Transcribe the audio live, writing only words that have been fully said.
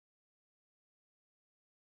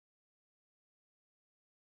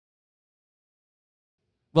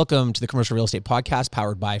Welcome to the Commercial Real Estate Podcast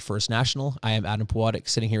powered by First National. I am Adam Pawadic,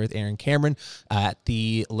 sitting here with Aaron Cameron at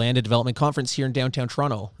the Land and Development Conference here in downtown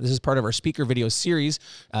Toronto. This is part of our speaker video series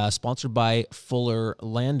sponsored by Fuller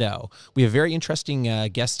Landau. We have a very interesting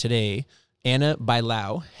guest today, Anna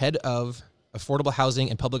Bailão, head of Affordable Housing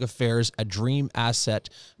and Public Affairs at Dream Asset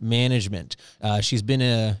Management. She's been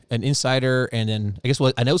an insider, and then I guess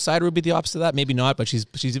an outsider would be the opposite of that. Maybe not, but she's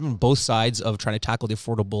even both sides of trying to tackle the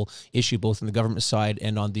affordable issue, both on the government side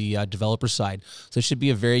and on the developer side. So it should be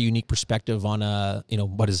a very unique perspective on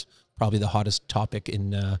what is probably the hottest topic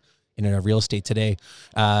in real estate today.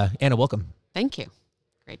 Anna, welcome. Thank you.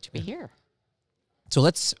 Great to be here. So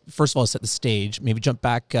let's first of all set the stage. Maybe jump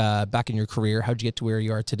back in your career. How'd you get to where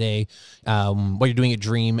you are today? What you're doing at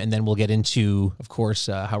Dream, and then we'll get into, of course,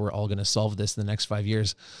 how we're all going to solve this in the next 5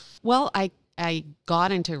 years. Well, I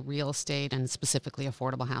got into real estate and specifically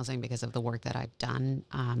affordable housing because of the work that I've done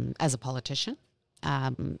as a politician.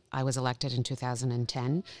 I was elected in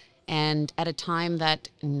 2010, and at a time that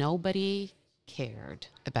nobody cared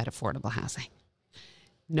about affordable housing.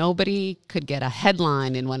 Nobody could get a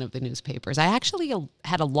headline in one of the newspapers. I actually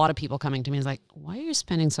had a lot of people coming to me and was like, why are you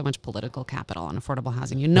spending so much political capital on affordable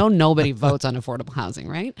housing? You know, nobody votes on affordable housing,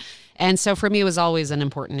 right? And so for me, it was always an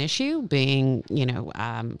important issue being,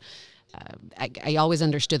 I always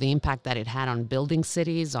understood the impact that it had on building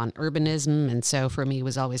cities, on urbanism. And so for me, it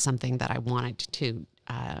was always something that I wanted to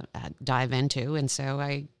dive into. And so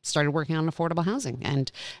I started working on affordable housing. And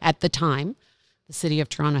at the time, the City of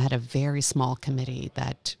Toronto had a very small committee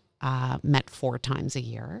that met 4 times a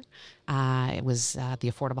year. It was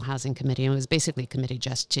the Affordable Housing Committee, and it was basically a committee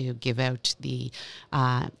just to give out the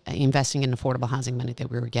investing in affordable housing money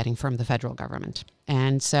that we were getting from the federal government.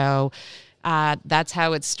 And so that's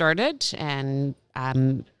how it started, and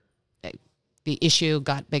the issue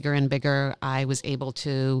got bigger and bigger. I was able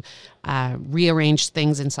to rearrange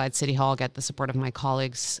things inside City Hall, get the support of my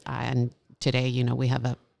colleagues, and today, we have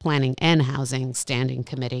a Planning and Housing Standing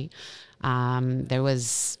Committee. There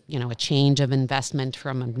was, a change of investment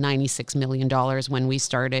from $96 million when we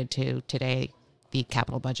started to today. The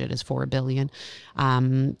capital budget is $4 billion.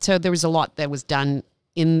 So there was a lot that was done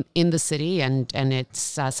in the city, and it's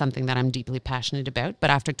something that I'm deeply passionate about. But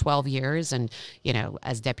after 12 years and,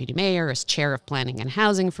 as deputy mayor, as chair of Planning and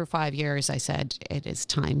Housing for 5 years, I said it is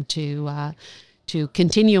time to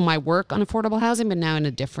continue my work on affordable housing, but now in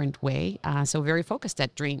a different way. So very focused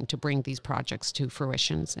at Dream to bring these projects to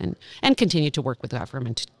fruition and continue to work with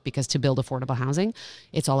government, because to build affordable housing,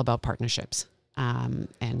 it's all about partnerships. So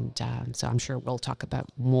I'm sure we'll talk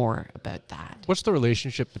more about that. What's the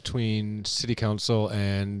relationship between City Council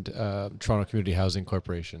and Toronto Community Housing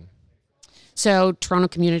Corporation? So Toronto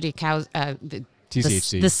Community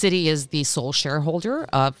TCHC. The city is the sole shareholder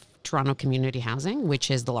of Toronto Community Housing,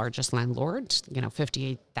 which is the largest landlord,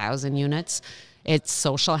 58,000 units. It's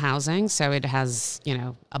social housing, so it has,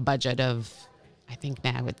 a budget of, I think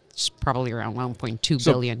now it's probably around $1.2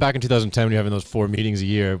 billion. Back in 2010, when you're having those 4 meetings a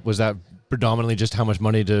year, was that predominantly just how much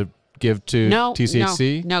money to give to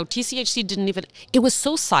TCHC? No, TCHC didn't even, it was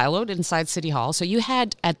so siloed inside City Hall. So you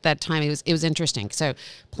had, at that time, it was interesting. So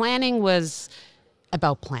planning was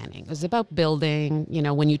about planning. It was about building.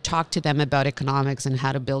 When you talk to them about economics and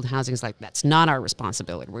how to build housing, it's like, that's not our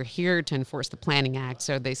responsibility. We're here to enforce the Planning Act.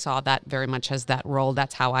 So they saw that very much as that role.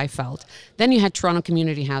 That's how I felt. Then you had Toronto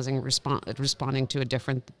Community Housing responding to a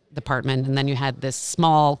different department. And then you had this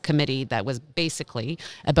small committee that was basically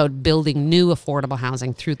about building new affordable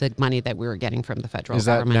housing through the money that we were getting from the federal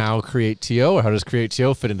government. Is that now Create TO, or how does Create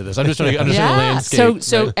TO fit into this? I'm just trying to understand the landscape.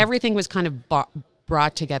 So everything was kind of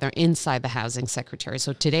brought together inside the housing secretary.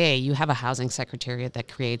 So today you have a housing secretariat that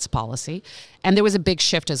creates policy. And there was a big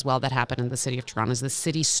shift as well that happened in the City of Toronto as the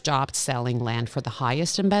city stopped selling land for the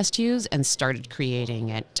highest and best use and started creating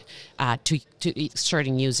it,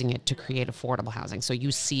 starting using it to create affordable housing. So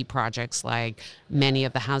you see projects like many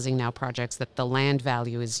of the Housing Now projects that the land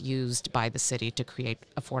value is used by the city to create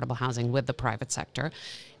affordable housing with the private sector.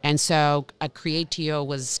 And so a Create TO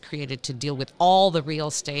was created to deal with all the real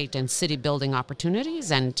estate and city building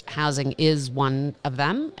opportunities, and housing is one of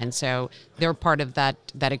them. And so they're part of that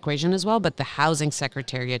equation as well. But the Housing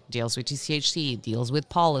Secretariat deals with TCHC, deals with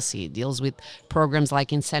policy, deals with programs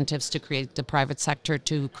like incentives to create the private sector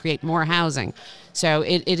to create more housing. So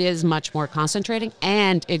it is much more concentrating,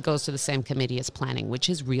 and it goes to the same committee as planning, which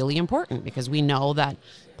is really important because we know that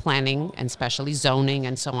planning, and especially zoning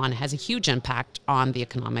and so on, has a huge impact on the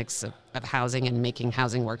economics of housing and making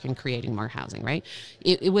housing work and creating more housing, right?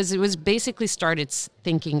 It was basically started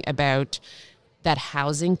thinking about that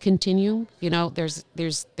housing continuum. There's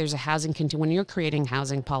a housing continuum. When you're creating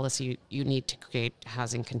housing policy, you need to create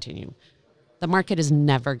housing continuum. The market is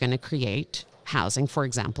never going to create housing, for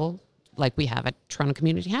example, like we have at Toronto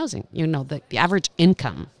Community Housing. You know, the average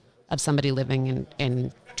income of somebody living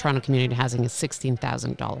in Toronto Community Housing is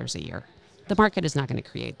 $16,000 a year. The market is not going to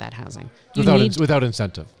create that housing. Without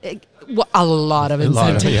incentive. A lot of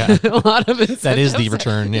incentive. A lot of incentive. That is the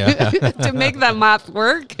return, yeah. To make that math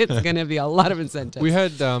work, it's going to be a lot of incentive. We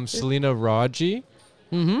had Selena Raji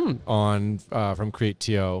on from Create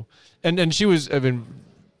TO, and she was,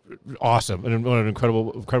 awesome, and what an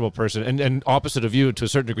incredible person, and opposite of you to a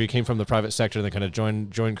certain degree, came from the private sector and then kind of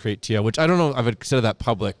joined Create TO, which I don't know, I would consider that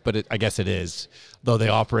public, but I guess it is, though they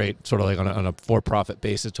operate sort of like on a for-profit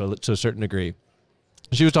basis to a certain degree.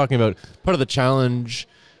 She was talking about part of the challenge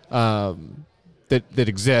that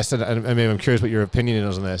exists, and I'm curious what your opinion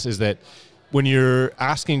is on this, is that when you're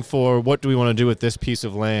asking for what do we want to do with this piece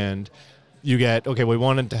of land, you get, okay, we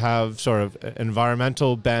wanted to have sort of an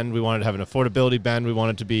environmental bend, we wanted to have an affordability bend, we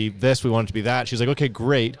wanted to be this, we wanted to be that. She's like, okay,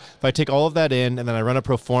 great. If I take all of that in and then I run a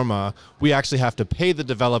pro forma, we actually have to pay the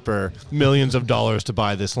developer millions of dollars to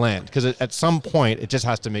buy this land. Because at some point, it just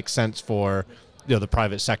has to make sense for the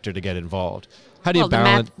private sector to get involved. How do you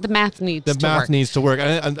balance? The math needs to work. The math needs to work.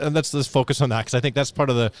 And let's focus on that, because I think that's part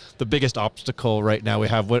of the biggest obstacle right now we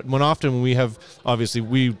have. When often we have, obviously,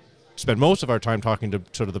 we spend most of our time talking to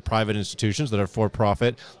sort of the private institutions that are for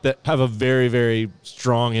profit, that have a very, very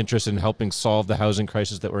strong interest in helping solve the housing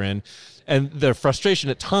crisis that we're in. And their frustration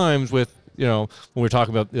at times with, when we're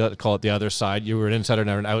talking about, call it the other side, you were an insider and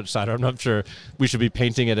an outsider. I'm not sure we should be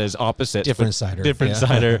painting it as opposite. Different sider.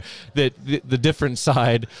 That the different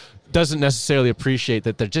side doesn't necessarily appreciate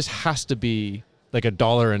that there just has to be like a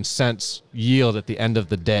dollar and cents yield at the end of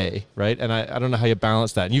the day, right? And I don't know how you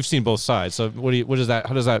balance that. And you've seen both sides. So how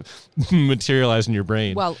does that materialize in your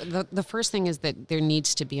brain? Well, the first thing is that there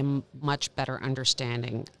needs to be a much better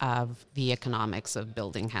understanding of the economics of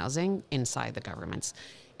building housing inside the governments.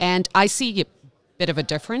 And I see a bit of a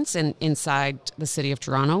difference inside the city of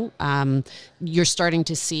Toronto. You're starting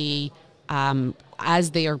to see,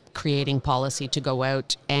 as they are creating policy, to go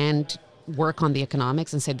out and work on the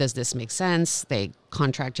economics and say, does this make sense? They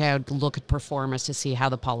contract out, look at performance to see how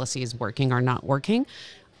the policy is working or not working.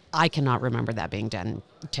 I cannot remember that being done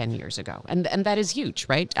 10 years ago. And that is huge,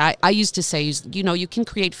 right? I used to say, you can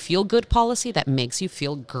create feel-good policy that makes you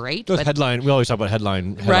feel great. But headline, we always talk about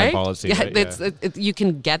headline right? policy. Yeah, right? You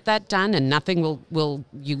can get that done and nothing will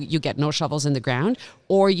you get no shovels in the ground,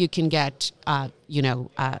 or you can get,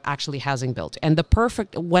 actually housing built. And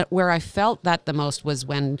the where I felt that the most was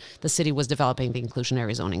when the city was developing the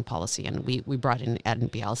inclusionary zoning policy, and we brought in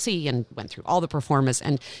NBLC and went through all the performance.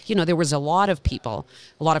 And, there was a lot of people,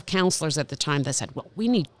 a lot of councillors at the time that said, well, we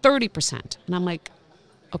need 30%. And I'm like,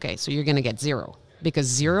 okay, so you're going to get zero, because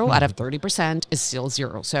zero out of 30% is still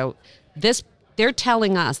zero. So they're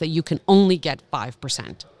telling us that you can only get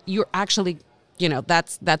 5%. You're actually,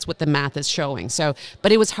 that's what the math is showing. So,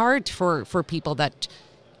 but it was hard for people that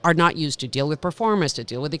are not used to deal with performance, to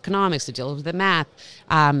deal with economics, to deal with the math,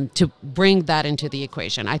 to bring that into the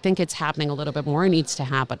equation. I think it's happening a little bit more. It needs to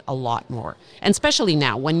happen a lot more. And especially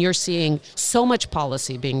now when you're seeing so much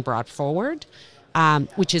policy being brought forward,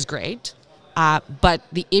 which is great. But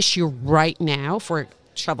the issue right now for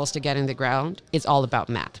shovels to get in the ground is all about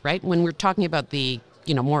math, right? When we're talking about the,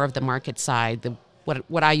 more of the market side,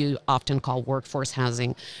 what I often call workforce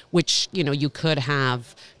housing, which, you could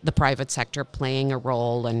have the private sector playing a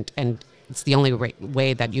role, and it's the only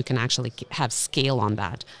way that you can actually have scale on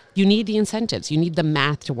that. You need the incentives. You need the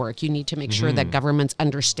math to work. You need to make sure that governments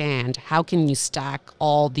understand how can you stack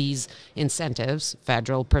all these incentives,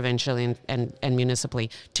 federal, provincial, and municipally,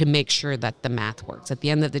 to make sure that the math works. At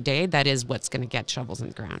the end of the day, that is what's going to get shovels in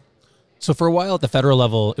the ground. So for a while at the federal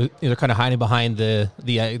level, they're kind of hiding behind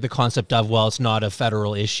the concept of, well, it's not a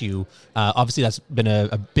federal issue. Obviously, that's been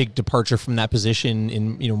a big departure from that position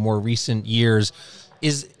in more recent years.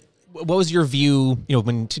 What was your view,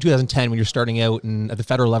 when 2010, when you're starting out, and at the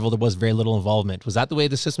federal level there was very little involvement? Was that the way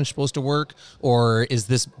the system's supposed to work, or is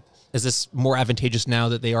this more advantageous now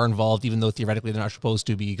that they are involved, even though theoretically they're not supposed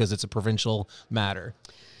to be because it's a provincial matter?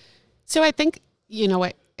 So I think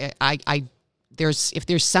if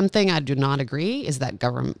there's something I do not agree, is that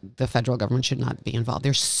the federal government should not be involved.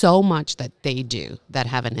 There's so much that they do that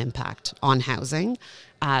have an impact on housing,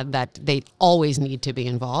 that they always need to be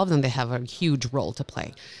involved, and they have a huge role to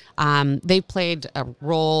play. They played a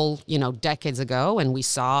role, decades ago, and we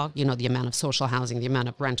saw, the amount of social housing, the amount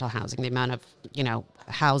of rental housing, the amount of,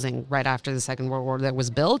 housing right after the Second World War that was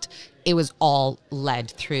built. It was all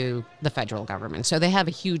led through the federal government. So they have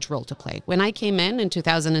a huge role to play. When I came in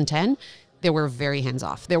 2010, they were very hands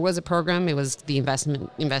off. There was a program. It was the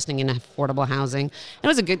investing in affordable housing. And it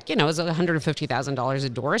was a good, it was $150,000 a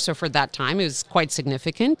door. So for that time, it was quite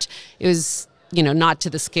significant. It was, not to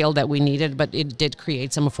the scale that we needed, but it did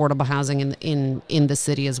create some affordable housing in the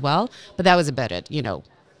city as well. But that was about it.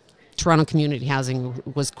 Toronto community housing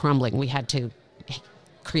was crumbling. We had to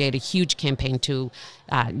create a huge campaign to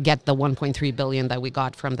get the $1.3 billion that we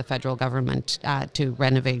got from the federal government to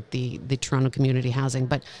renovate the Toronto community housing.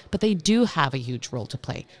 But they do have a huge role to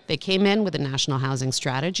play. They came in with a national housing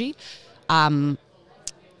strategy.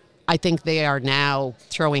 I think they are now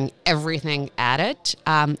throwing everything at it.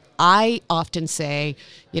 I often say,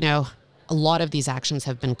 a lot of these actions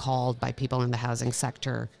have been called by people in the housing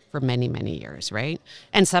sector for many, many years, right?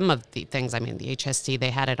 And some of the things, the HST,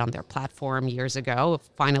 they had it on their platform years ago,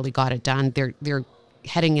 finally got it done. They're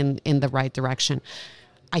heading in the right direction.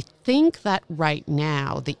 I think that right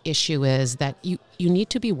now the issue is that you need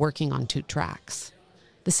to be working on two tracks.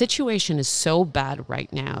 The situation is so bad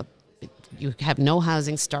right now. You have no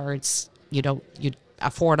housing starts, you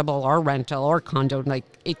affordable or rental or condo,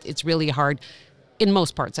 it's really hard. In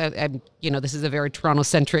most parts, this is a very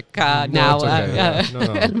Toronto-centric now,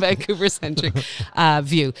 and Vancouver-centric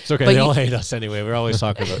view. It's okay. But they all hate us anyway. We're always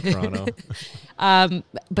talking about Toronto.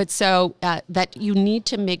 That you need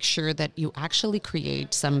to make sure that you actually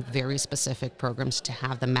create some very specific programs to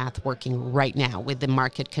have the math working right now with the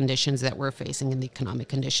market conditions that we're facing and the economic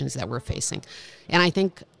conditions that we're facing. And I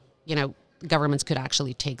think, governments could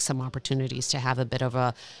actually take some opportunities to have a bit of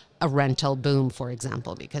a rental boom, for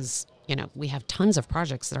example, because we have tons of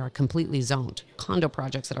projects that are completely zoned, condo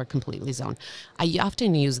projects that are completely zoned. I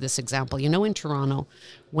often use this example. In Toronto,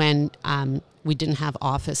 when we didn't have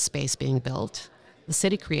office space being built, the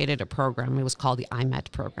city created a program. It was called the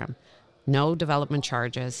IMET program. No development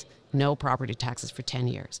charges, no property taxes for 10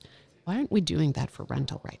 years. Why aren't we doing that for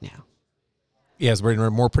rental right now? Yes, we're in a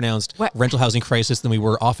more pronounced rental housing crisis than we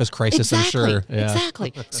were office crisis, exactly, I'm sure. Yeah.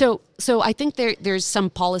 Exactly. So I think there's some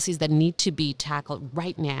policies that need to be tackled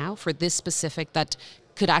right now for this specific that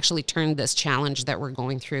could actually turn this challenge that we're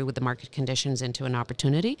going through with the market conditions into an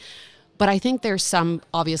opportunity. But I think there's some,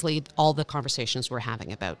 obviously, all the conversations we're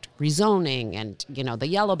having about rezoning and, the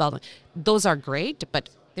yellow belt, those are great, but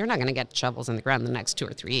they're not going to get shovels in the ground in the next 2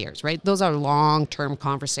 or 3 years, right? Those are long-term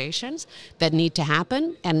conversations that need to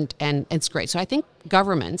happen, and it's great. So I think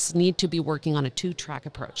governments need to be working on a two-track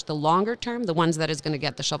approach. The longer term, the ones that is going to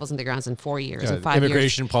get the shovels in the ground in 4 years and 5 years.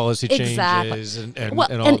 Immigration policy changes and all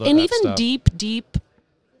that and even stuff. deep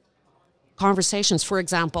conversations. For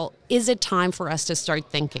example, is it time for us to start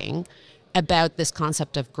thinking about this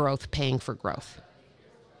concept of growth paying for growth?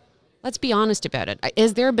 Let's be honest about it.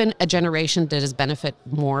 Has there been a generation that has benefited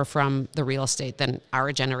more from the real estate than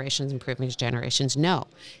our generations and previous generations? No.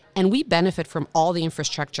 And we benefit from all the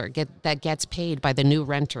infrastructure that gets paid by the new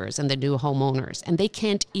renters and the new homeowners, and they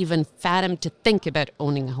can't even fathom to think about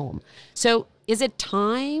owning a home. So is it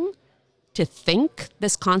time to think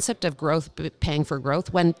this concept of growth paying for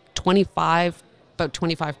growth when about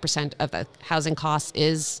 25% of the housing costs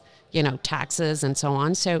is taxes and so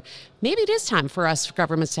on. So maybe it is time for us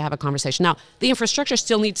governments to have a conversation. Now, the infrastructure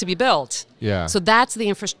still needs to be built. Yeah. So that's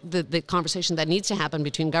the conversation that needs to happen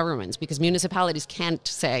between governments, because municipalities can't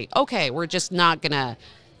say, okay, we're just not going to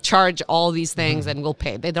charge all these things and we'll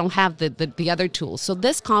pay. They don't have the other tools. So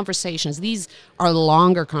these are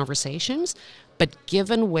longer conversations. But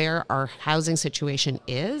given where our housing situation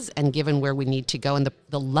is and given where we need to go and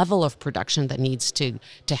the level of production that needs to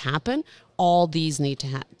happen, all these need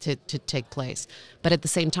to take place. But at the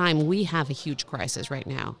same time, we have a huge crisis right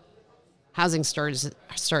now. Housing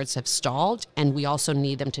starts have stalled, and we also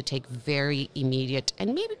need them to take very immediate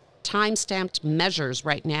and maybe time-stamped measures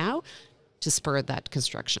right now to spur that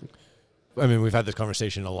construction. We've had this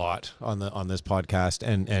conversation a lot on this podcast,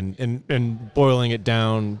 and boiling it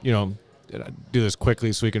down, do this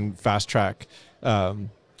quickly so we can fast track. The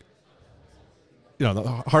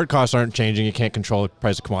hard costs aren't changing. You can't control the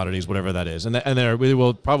price of commodities, whatever that is. And they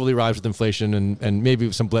will probably rise with inflation and maybe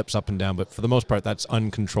some blips up and down, but for the most part, that's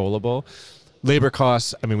uncontrollable. Labor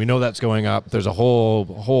costs, we know that's going up. There's a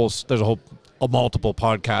multiple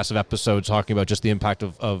podcasts of episodes talking about just the impact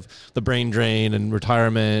of the brain drain and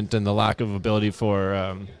retirement and the lack of ability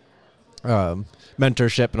for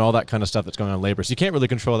mentorship and all that kind of stuff that's going on in labor. So you can't really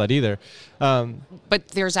control that either. But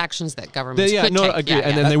there's actions that governments could take.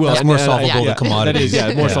 And then they will. That's more solvable than commodities.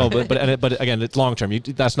 That is, more solvable. But again, it's long term.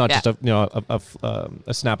 That's not just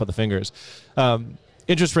a snap of the fingers.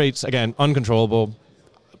 Interest rates, again, uncontrollable.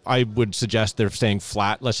 I would suggest they're staying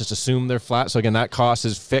flat. Let's just assume they're flat. So again, that cost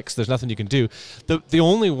is fixed. There's nothing you can do. The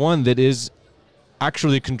only one that is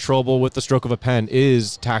actually controllable with the stroke of a pen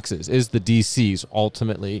is taxes, is the DCs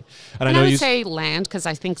ultimately. And I know I would you say land, because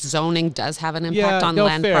I think zoning does have an impact on no,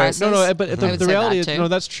 land fair. prices. No, but I the would say reality that is, too. no,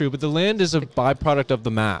 that's true. But the land is a byproduct of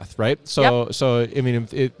the math, right? So, so I mean,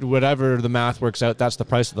 whatever the math works out, that's the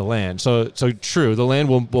price of the land. So true, the land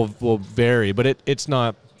will vary, but it's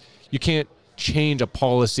not. You can't change a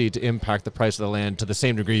policy to impact the price of the land to the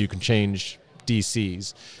same degree you can change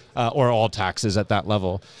DCs or all taxes at that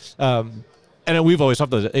level. And we've always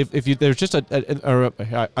talked about it. If you, there's just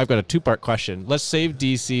I've got a two-part question. Let's save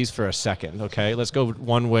DCs for a second, okay? Let's go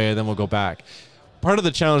one way, and then we'll go back. Part of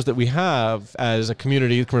the challenge that we have as a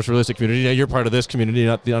community, commercial real estate community, you're part of this community,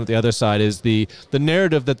 not the other side, is the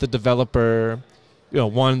narrative that the developer,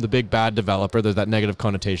 one, the big bad developer, there's that negative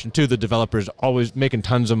connotation. Two, the developer's always making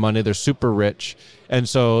tons of money. They're super rich, and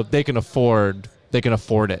so they can afford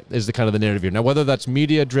it, is the kind of the narrative here. Now, whether that's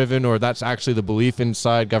media driven or that's actually the belief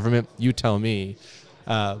inside government, you tell me.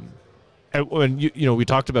 And we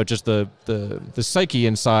talked about just the psyche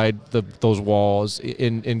inside those walls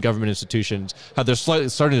in government institutions, how they're slightly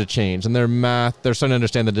starting to change, and their math, they're starting to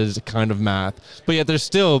understand that it is a kind of math, but yet there's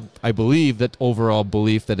still, I believe, that overall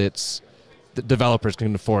belief that it's the developers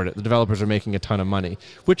can afford it. The developers are making a ton of money,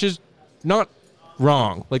 which is not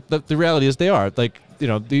wrong. Like the reality is they are. Like,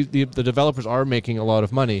 the developers are making a lot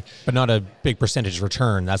of money, but not a big percentage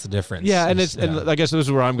return. That's the difference. Yeah, and and I guess this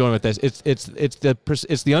is where I'm going with this.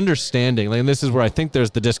 It's the understanding, like, and this is where I think there's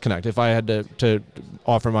the disconnect. If I had to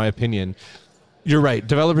offer my opinion, you're right.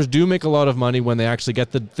 Developers do make a lot of money when they actually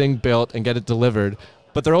get the thing built and get it delivered,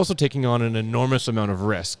 but they're also taking on an enormous amount of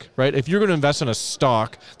risk, right? If you're going to invest in a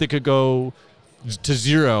stock that could go to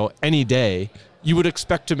zero any day, you would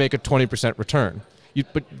expect to make a 20% return.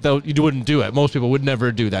 But though you wouldn't do it. Most people would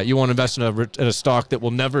never do that. You want to invest in a stock that will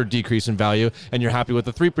never decrease in value, and you're happy with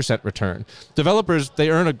a 3% return. Developers, they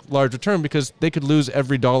earn a large return because they could lose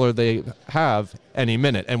every dollar they have any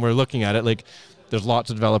minute. And we're looking at it like there's lots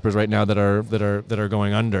of developers right now that are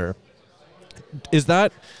going under. Is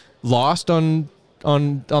that lost on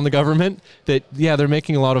the government, that they're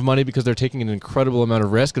making a lot of money because they're taking an incredible amount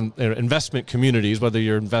of risk, and investment communities, whether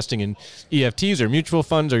you're investing in EFTs or mutual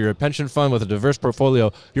funds or you're a pension fund with a diverse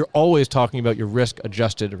portfolio, you're always talking about your risk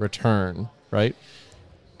adjusted return, right?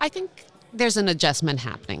 I think there's an adjustment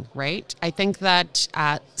happening, right? I think that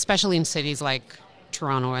especially in cities like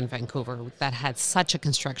Toronto and Vancouver that had such a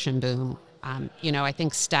construction boom, I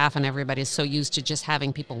think staff and everybody is so used to just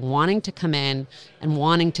having people wanting to come in and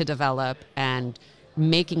wanting to develop and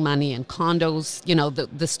making money in condos.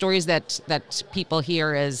 The stories that people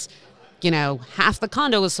hear is, half the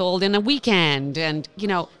condo is sold in a weekend. And,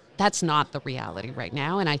 that's not the reality right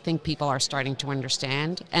now. And I think people are starting to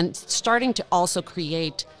understand and starting to also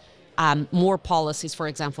create more policies, for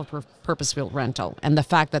example, for purpose-built rental. And the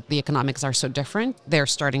fact that the economics are so different, they're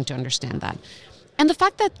starting to understand that. And the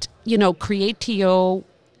fact that, Create.to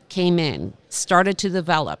came in, started to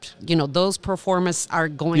develop, those performers are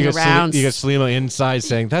going around. You get Salima inside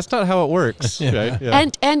saying, that's not how it works. Right? Yeah.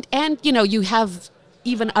 And you have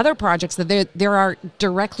even other projects that there are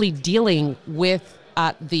directly dealing with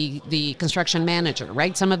the construction manager,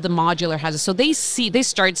 right? Some of the modular houses. So they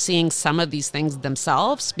start seeing some of these things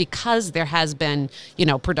themselves because there has been,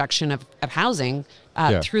 production of housing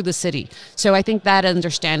through the city. So I think that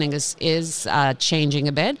understanding is changing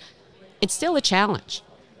a bit. It's still a challenge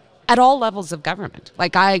at all levels of government.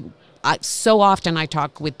 Like I so often I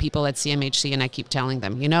talk with people at CMHC and I keep telling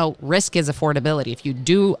them, risk is affordability. If you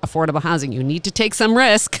do affordable housing, you need to take some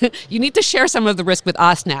risk. You need to share some of the risk with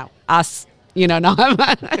us now. Now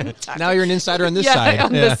you're an insider on this side.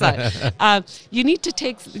 On this side. You need to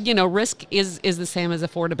take, risk is the same as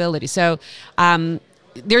affordability. So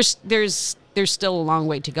there's still a long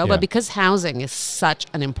way to go, but because housing is such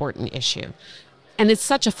an important issue and it's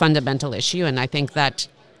such a fundamental issue, and I think that,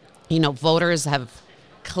 voters have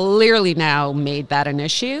clearly now made that an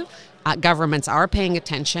issue. Governments are paying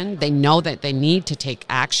attention. They know that they need to take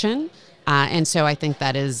action. And so I think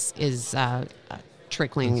that is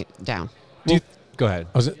trickling down. Go ahead.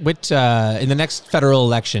 In the next federal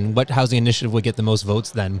election, what housing initiative would get the most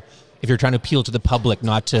votes then? If you're trying to appeal to the public,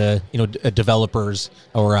 not to developers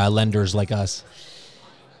or lenders like us.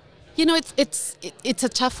 It's a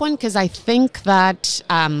tough one because I think that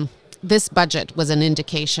this budget was an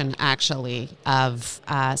indication actually of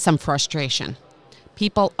some frustration.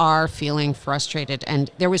 People are feeling frustrated, and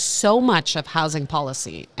there was so much of housing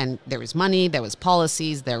policy, and there was money, there was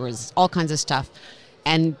policies, there was all kinds of stuff,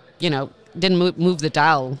 and didn't move the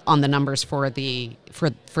dial on the numbers for the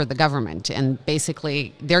government. And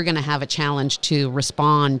basically, they're going to have a challenge to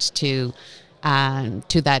respond to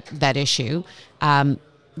that issue.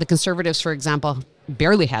 The Conservatives, for example,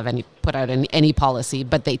 barely have put out any policy,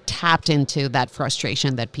 but they tapped into that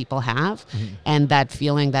frustration that people have, and that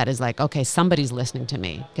feeling that is like, okay, somebody's listening to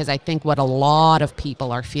me. Because I think what a lot of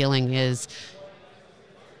people are feeling is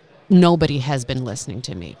nobody has been listening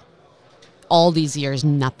to me. All these years,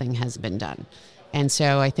 nothing has been done. And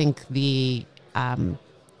so I think the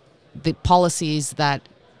policies that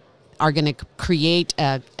are going to create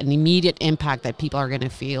an immediate impact that people are going to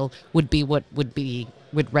feel would be what would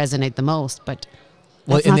resonate the most. But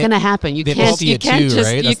that's not going to happen. You can't just,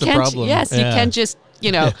 right? That's the problem. Yes, you can't just,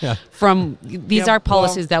 from these are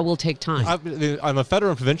policies that will take time. On the federal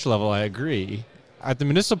and provincial level, I agree. At the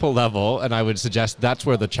municipal level, and I would suggest that's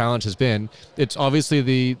where the challenge has been, it's obviously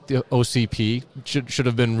the OCP should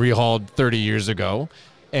have been rehauled 30 years ago.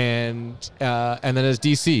 And then as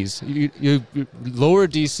DCs, you lower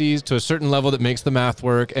DCs to a certain level that makes the math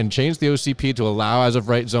work, and change the OCP to allow as of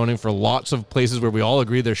right zoning for lots of places where we all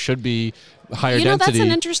agree there should be higher density. That's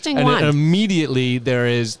an interesting and one. And immediately there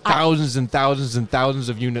is thousands and thousands and thousands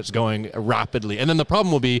of units going rapidly. And then the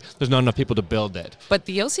problem will be there's not enough people to build it. But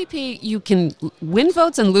the OCP, you can win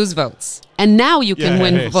votes and lose votes. And now you can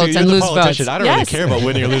win votes and lose votes. I don't really care about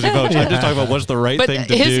winning or losing votes. I'm just talking about what's the right thing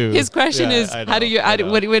to do. His question is, what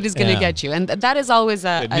is going to get you? And that is always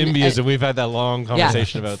NIMBYism. We've had that long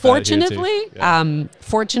conversation about Fortunately,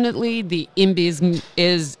 fortunately, the NIMBYism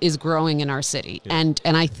is growing in our city. And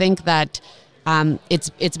I think that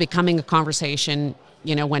it's becoming a conversation,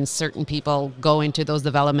 when certain people go into those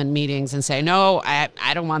development meetings and say, no,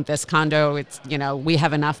 I don't want this condo. It's, we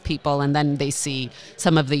have enough people. And then they see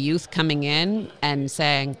some of the youth coming in and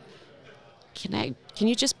saying, can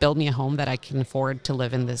you just build me a home that I can afford to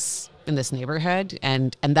live in this neighborhood?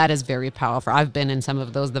 And that is very powerful. I've been in some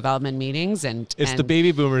of those development meetings, and it's the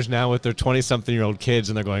baby boomers now with their 20-something-year-old kids,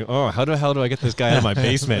 and they're going, oh, how the hell do I get this guy out of my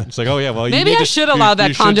basement? It's like, oh yeah, well, maybe I should allow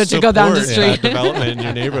that condo to go down the street. Development in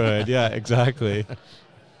your neighborhood. Yeah, exactly.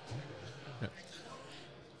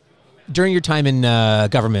 During your time in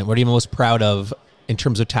government, what are you most proud of in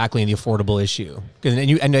terms of tackling the affordable issue? And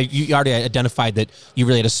you already identified that you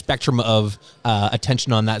really had a spectrum of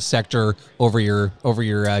attention on that sector over your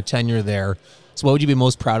tenure there. So what would you be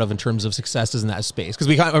most proud of in terms of successes in that space? Because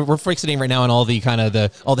we're fixating right now on all the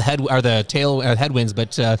headwinds,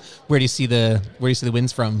 but where do you see the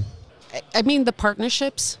wins from? I mean, the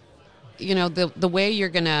partnerships. The way you're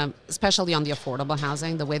going to, especially on the affordable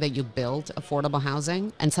housing, the way that you build affordable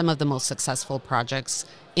housing, and some of the most successful projects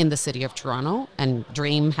in the city of Toronto, and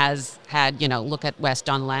Dream has had, look at West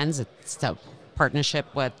Don Lands. It's a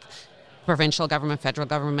partnership with provincial government, federal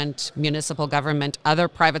government, municipal government, other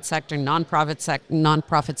private sector, non-profit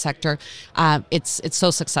sector. It's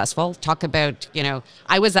so successful. Talk about,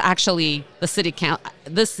 I was actually the city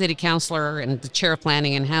councillor and the chair of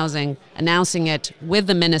planning and housing, announcing it with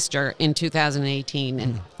the minister in 2018.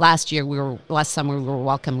 And last summer we were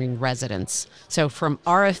welcoming residents. So from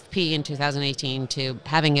RFP in 2018 to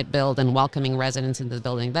having it built and welcoming residents into the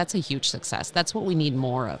building, that's a huge success. That's what we need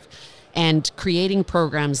more of. And creating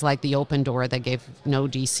programs like the Open Door that gave no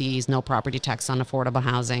DCs, no property tax on affordable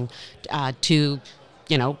housing, to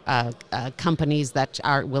companies that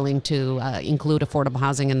are willing to include affordable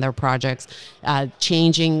housing in their projects,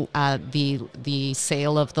 changing the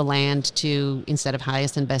sale of the land to, instead of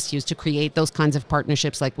highest and best use, to create those kinds of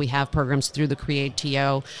partnerships like we have programs through the Create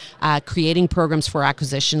TO, creating programs for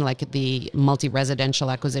acquisition like the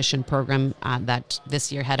multi-residential acquisition program that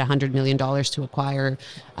this year had $100 million to acquire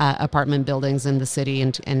apartment buildings in the city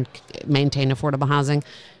and maintain affordable housing.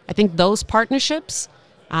 I think those partnerships,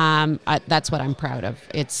 that's what I'm proud of.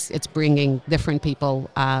 It's bringing different people,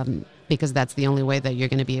 because that's the only way that you're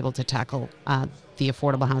going to be able to tackle the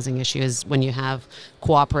affordable housing issue, is when you have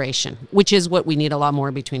cooperation, which is what we need a lot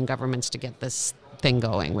more between governments to get this thing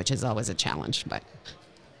going, which is always a challenge. But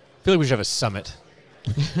I feel like we should have a summit.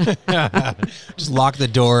 Just lock the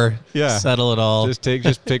door, settle it all.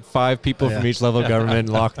 Just pick 5 people from each level of government,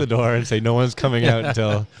 lock the door, and say no one's coming out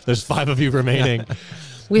until there's 5 of you remaining.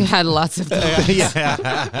 We've had lots of those.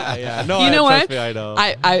 Yeah. No, you know what? Me, I know.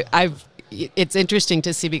 I've. It's interesting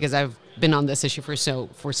to see, because I've been on this issue for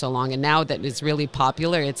so long, and now that it's really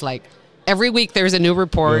popular, it's like every week there's a new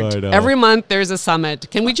report. Every month there's a summit.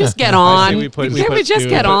 Can we just get on? Can we just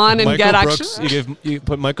get on and get action? You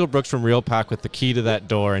put Michael Brooks from Real Pack with the key to that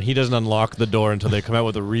door, and he doesn't unlock the door until they come out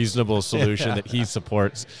with a reasonable solution that he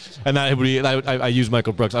supports. And that would be, I use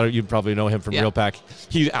Michael Brooks. You probably know him from Real Pack.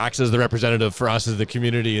 He acts as the representative for us as the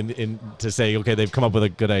community in to say, okay, they've come up with a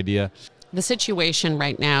good idea. The situation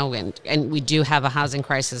right now, and we do have a housing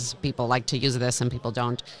crisis. People like to use this and people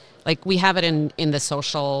don't. Like, we have it in the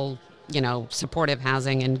social, supportive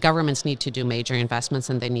housing, and governments need to do major investments,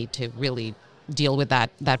 and they need to really deal with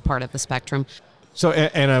that part of the spectrum. So,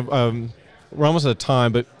 Anna, we're almost out of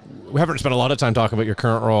time, but we haven't spent a lot of time talking about your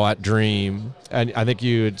current role at Dream. And I think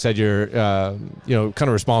you had said you're, kind of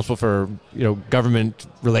responsible for, government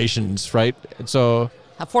relations, right? And so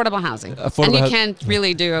Affordable housing. And you can't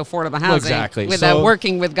really do affordable housing without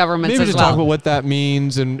working with governments as well. Maybe just talk about what that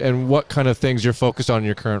means and what kind of things you're focused on in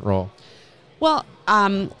your current role. Well,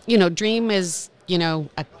 Dream is,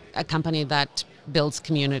 a company that builds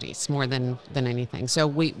communities more than anything. So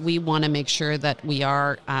we want to make sure that we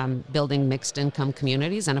are building mixed income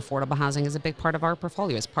communities, and affordable housing is a big part of our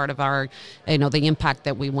portfolio. It's part of our, the impact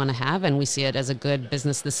that we want to have, and we see it as a good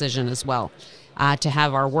business decision as well. To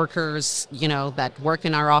have our workers, that work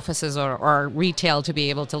in our offices or retail to be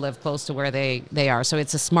able to live close to where they are. So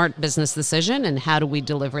it's a smart business decision. And how do we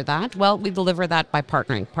deliver that? Well, we deliver that by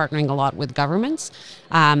partnering a lot with governments.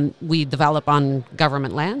 We develop on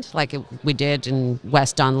government land, like we did in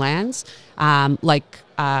West Don Lands,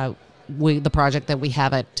 the project that we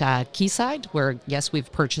have at Quayside, where, yes,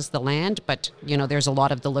 we've purchased the land, but, there's a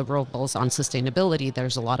lot of deliverables on sustainability.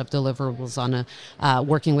 There's a lot of deliverables on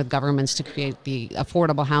working with governments to create the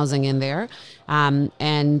affordable housing in there. And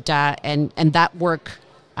that work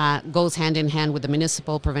goes hand in hand with the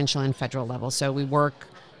municipal, provincial, and federal level. So we work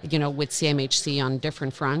with CMHC on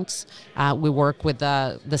different fronts. We work with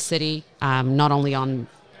the city, not only on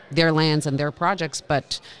their lands and their projects,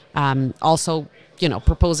 but also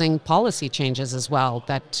proposing policy changes as well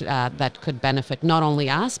that could benefit not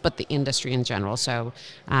only us but the industry in general. So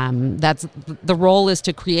that's the role, is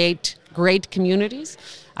to create great communities,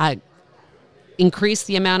 increase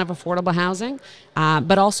the amount of affordable housing,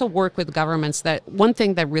 but also work with governments. That one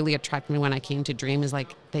thing that really attracted me when I came to Dream is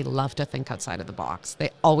they love to think outside of the box.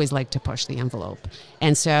 They always like to push the envelope.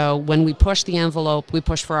 And so when we push the envelope, we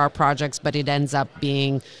push for our projects, but it ends up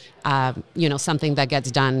being something that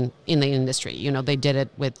gets done in the industry. They did it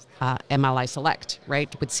with MLI Select,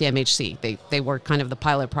 right, with CMHC. They were kind of the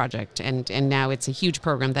pilot project, and now it's a huge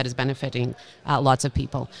program that is benefiting lots of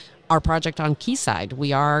people. Our project on Quayside,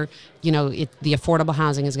 we are, the affordable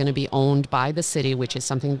housing is going to be owned by the city, which is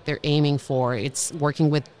something that they're aiming for. It's working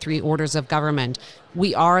with 3 orders of government.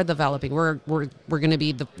 We are developing. We're going to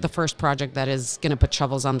be the first project that is going to put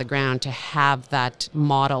shovels on the ground to have that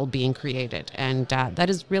model being created, and that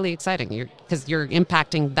is really exciting. Because you're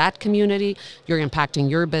impacting that community, you're impacting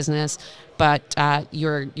your business, but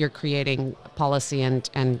you're creating policy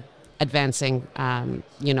and advancing,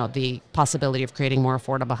 the possibility of creating more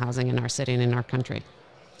affordable housing in our city and in our country.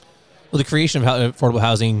 Well, the creation of affordable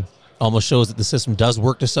housing almost shows that the system does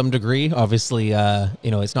work to some degree. Obviously,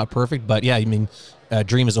 it's not perfect, but yeah,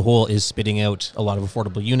 Dream as a whole is spitting out a lot of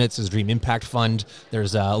affordable units. There's Dream Impact Fund.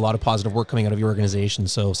 There's a lot of positive work coming out of your organization,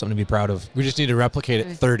 so something to be proud of. We just need to replicate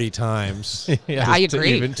it 30 times. Yeah, I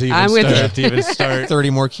agree. To even start 30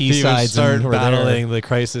 more Quaysides. Start battling the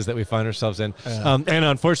crisis that we find ourselves in. And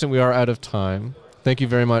unfortunately, we are out of time. Thank you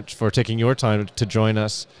very much for taking your time to join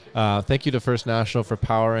us. Thank you to First National for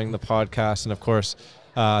powering the podcast, and of course,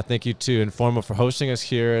 thank you to Informa for hosting us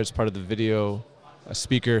here as part of the video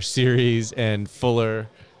speaker series, and Fuller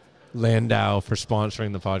Landau for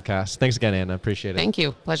sponsoring the podcast. Thanks again, Anna. Appreciate it. Thank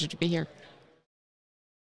you. Pleasure to be here.